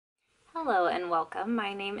Hello and welcome.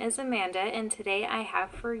 My name is Amanda, and today I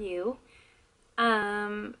have for you,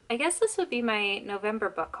 I guess this would be my November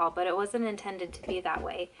book haul, but it wasn't intended to be that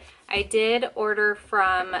way. I did order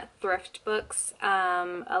from Thrift Books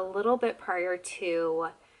a little bit prior to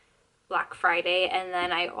Black Friday, and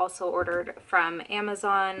then I also ordered from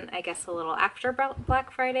Amazon, I guess a little after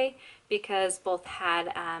Black Friday, because both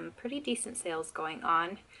had pretty decent sales going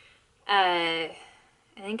on. I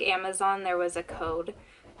think Amazon, there was a code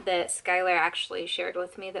that Skylar actually shared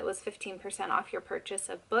with me that was 15% off your purchase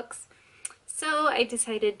of books. So I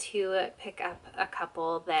decided to pick up a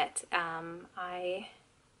couple that I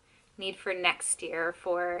need for next year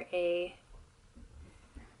for a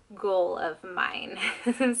goal of mine.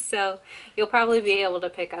 So you'll probably be able to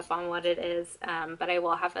pick up on what it is, but I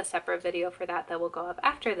will have a separate video for that will go up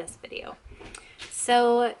after this video.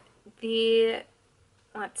 So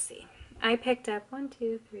let's see. I picked up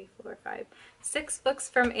 6 books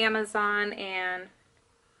from Amazon and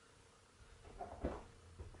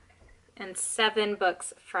 7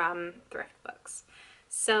 books from Thrift Books.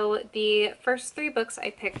 So the first 3 books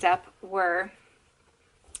I picked up were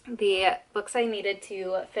the books I needed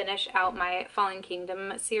to finish out my Fallen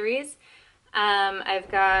Kingdom series.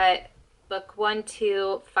 I've got book 1,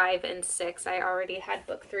 2, 5, and 6. I already had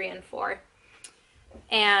book 3 and 4.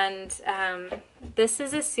 And this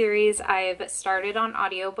is a series I've started on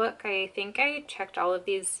audiobook. I think I checked all of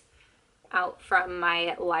these out from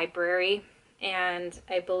my library, and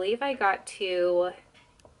I believe I got to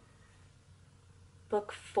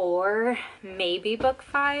book 4, maybe book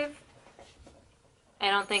 5. I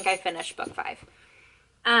don't think I finished book 5.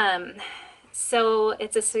 So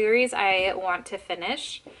it's a series I want to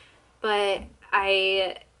finish, but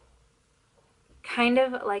I kind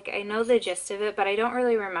of I know the gist of it, but I don't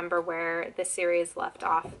really remember where the series left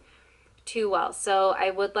off too well. So I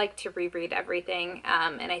would like to reread everything,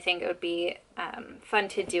 and I think it would be fun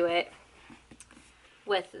to do it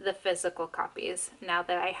with the physical copies now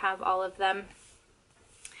that I have all of them.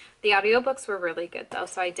 The audiobooks were really good though,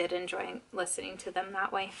 so I did enjoy listening to them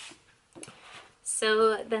that way.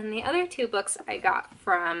 So then the other 2 books I got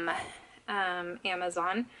from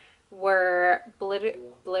Amazon were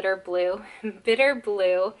Bitter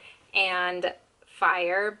Blue and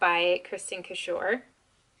Fire by Kristin Cashore.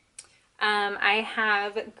 I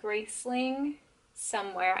have Graceling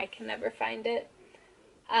somewhere, I can never find it,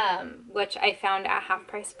 which I found at Half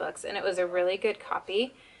Price Books, and it was a really good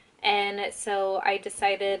copy. And so I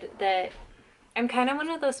decided that I'm kind of one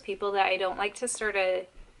of those people that I don't like to start I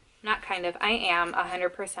am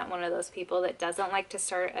 100% one of those people that doesn't like to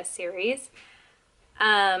start a series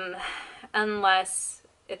unless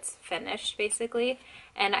it's finished, basically.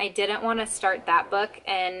 And I didn't want to start that book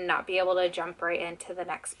and not be able to jump right into the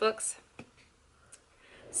next books.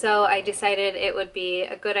 So I decided it would be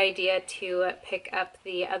a good idea to pick up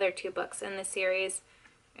the other 2 books in the series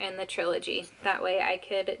and the trilogy. That way I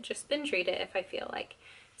could just binge read it if I feel like.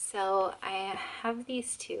 So I have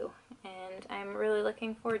these 2, and I'm really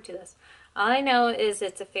looking forward to this. All I know is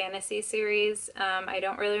it's a fantasy series. I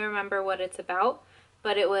don't really remember what it's about,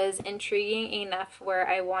 but it was intriguing enough where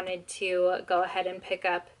I wanted to go ahead and pick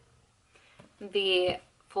up the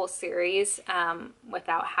full series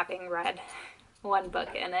without having read one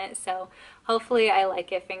book in it. So hopefully I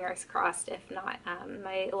like it, fingers crossed. If not,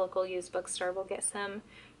 my local used bookstore will get some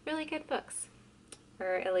really good books,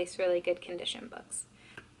 or at least really good condition books.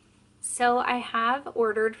 So I have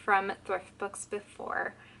ordered from Thrift Books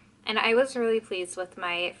before, and I was really pleased with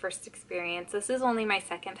my first experience. This is only my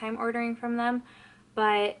second time ordering from them,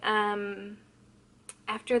 but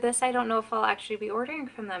after this I don't know if I'll actually be ordering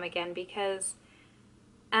from them again, because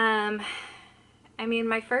I mean,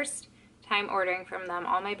 my first time ordering from them,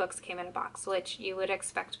 all my books came in a box, which you would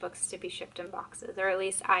expect books to be shipped in boxes, or at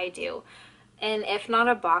least I do. And if not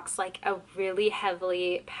a box, like a really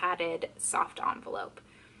heavily padded soft envelope.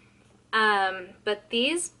 But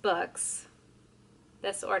these books,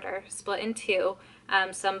 this order, split in 2.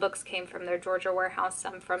 Some books came from their Georgia warehouse,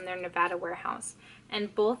 some from their Nevada warehouse.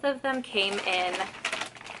 And both of them came in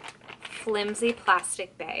flimsy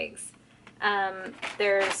plastic bags.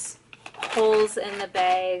 There's holes in the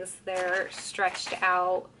bags, they're stretched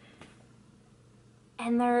out,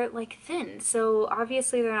 and they're like thin, so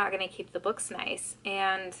obviously they're not going to keep the books nice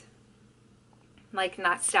and like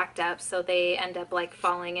not stacked up, so they end up like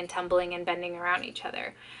falling and tumbling and bending around each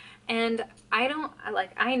other. And I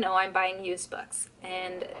know I'm buying used books,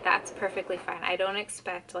 and that's perfectly fine. I don't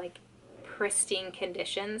expect like pristine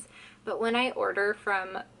conditions, but when I order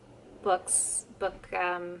from book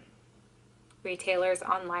retailers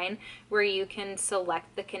online where you can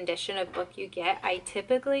select the condition of book you get, I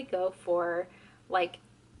typically go for like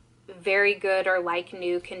very good or like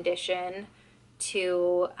new condition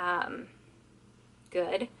to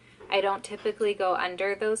good. I don't typically go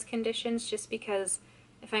under those conditions just because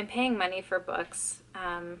if I'm paying money for books,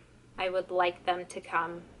 I would like them to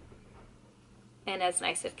come in as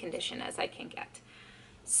nice of condition as I can get.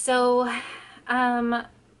 So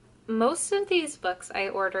most of these books I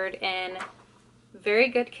ordered in very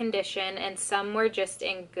good condition, and some were just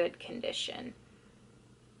in good condition.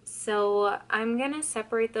 So I'm going to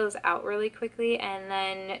separate those out really quickly and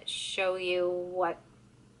then show you what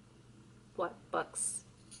books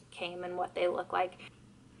came and what they look like.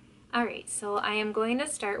 Alright, so I am going to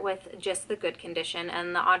start with just the good condition,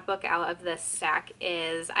 and the odd book out of this stack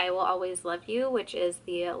is I Will Always Love You, which is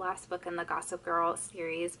the last book in the Gossip Girl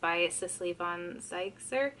series by Cicely von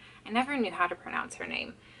Ziegler. I never knew how to pronounce her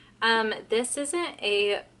name. This isn't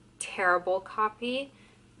a terrible copy,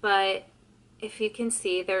 but if you can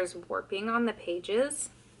see, there's warping on the pages,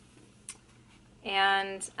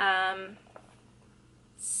 and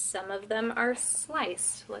some of them are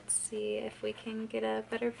sliced. Let's see if we can get a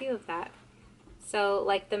better view of that. So,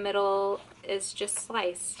 like, the middle is just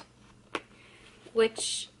sliced,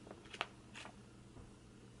 which,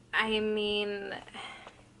 I mean,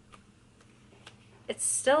 it's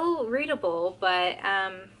still readable, but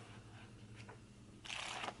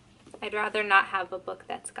I'd rather not have a book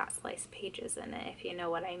that's got sliced pages in it, if you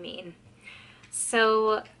know what I mean.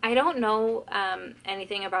 So I don't know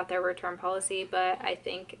anything about their return policy, but I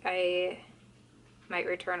think I might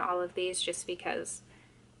return all of these just because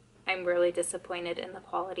I'm really disappointed in the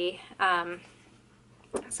quality.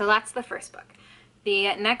 So that's the first book.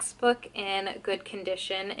 The next book in good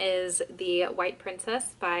condition is The White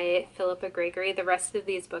Princess by Philippa Gregory. The rest of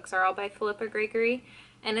these books are all by Philippa Gregory,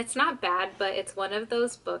 and it's not bad, but it's one of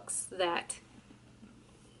those books that,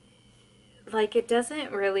 like, it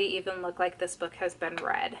doesn't really even look like this book has been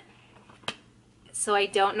read. So I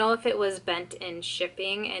don't know if it was bent in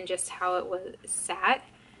shipping and just how it was sat.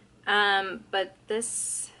 But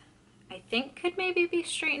this, I think, could maybe be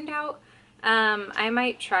straightened out. I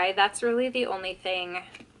might try. That's really the only thing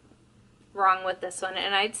wrong with this one.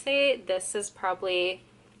 And I'd say this is probably,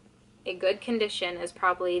 a good condition is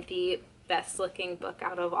probably the best looking book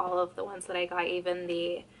out of all of the ones that I got, even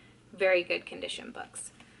the very good condition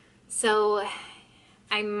books. So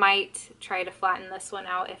I might try to flatten this one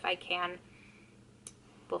out if I can.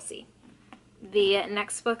 We'll see. The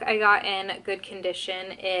next book I got in good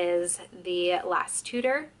condition is The Last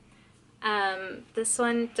Tutor. This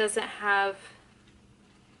one doesn't have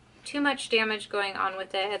too much damage going on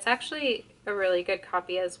with it. It's actually a really good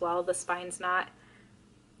copy as well. The spine's not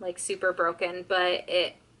like super broken, but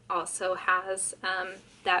it also has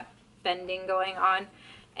that bending going on.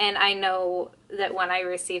 And I know that when I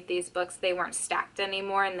received these books, they weren't stacked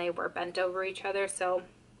anymore and they were bent over each other. So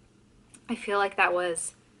I feel like that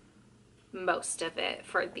was most of it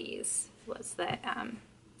for these, was that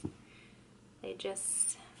they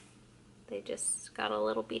just got a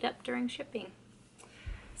little beat up during shipping.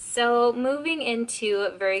 So moving into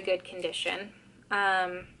very good condition,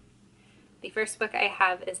 the first book I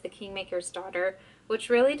have is The Kingmaker's Daughter, which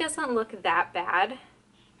really doesn't look that bad,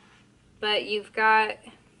 but you've got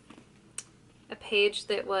a page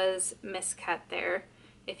that was miscut there,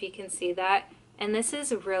 if you can see that. And this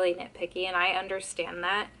is really nitpicky, and I understand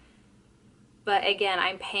that. But again,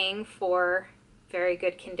 I'm paying for very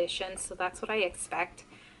good condition, so that's what I expect.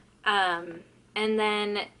 And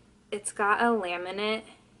then it's got a laminate.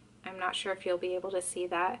 I'm not sure if you'll be able to see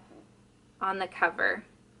that on the cover.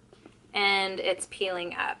 And it's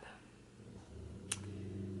peeling up.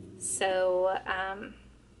 So,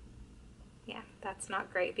 yeah, that's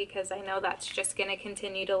not great because I know that's just going to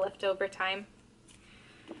continue to lift over time.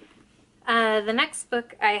 The next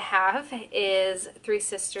book I have is Three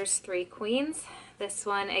Sisters, Three Queens. This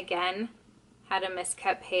one, again, had a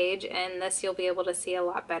miscut page, and this you'll be able to see a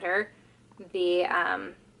lot better.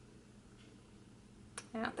 I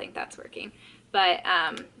don't think that's working. But,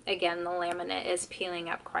 again, the laminate is peeling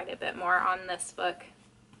up quite a bit more on this book.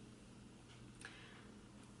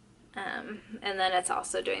 And then it's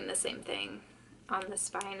also doing the same thing on the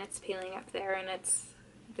spine. It's peeling up there, and it's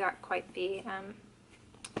got quite the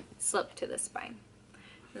slope to the spine.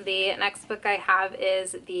 The next book I have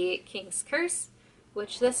is The King's Curse,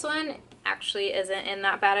 which this one actually isn't in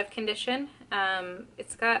that bad of condition.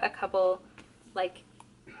 It's got a couple, like,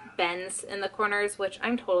 bends in the corners, which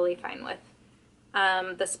I'm totally fine with.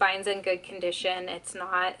 The spine's in good condition. It's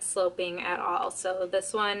not sloping at all. So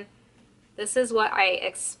this one, this is what I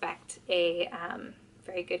expect a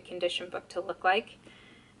very good condition book to look like.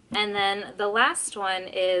 And then the last one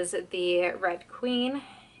is The Red Queen,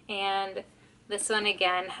 and This one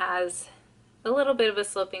again has a little bit of a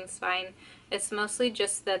sloping spine. It's mostly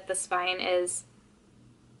just that the spine is,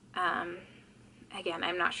 again,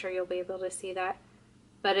 I'm not sure you'll be able to see that,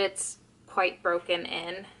 but it's quite broken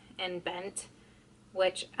in and bent,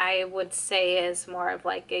 which I would say is more of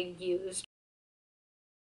like a used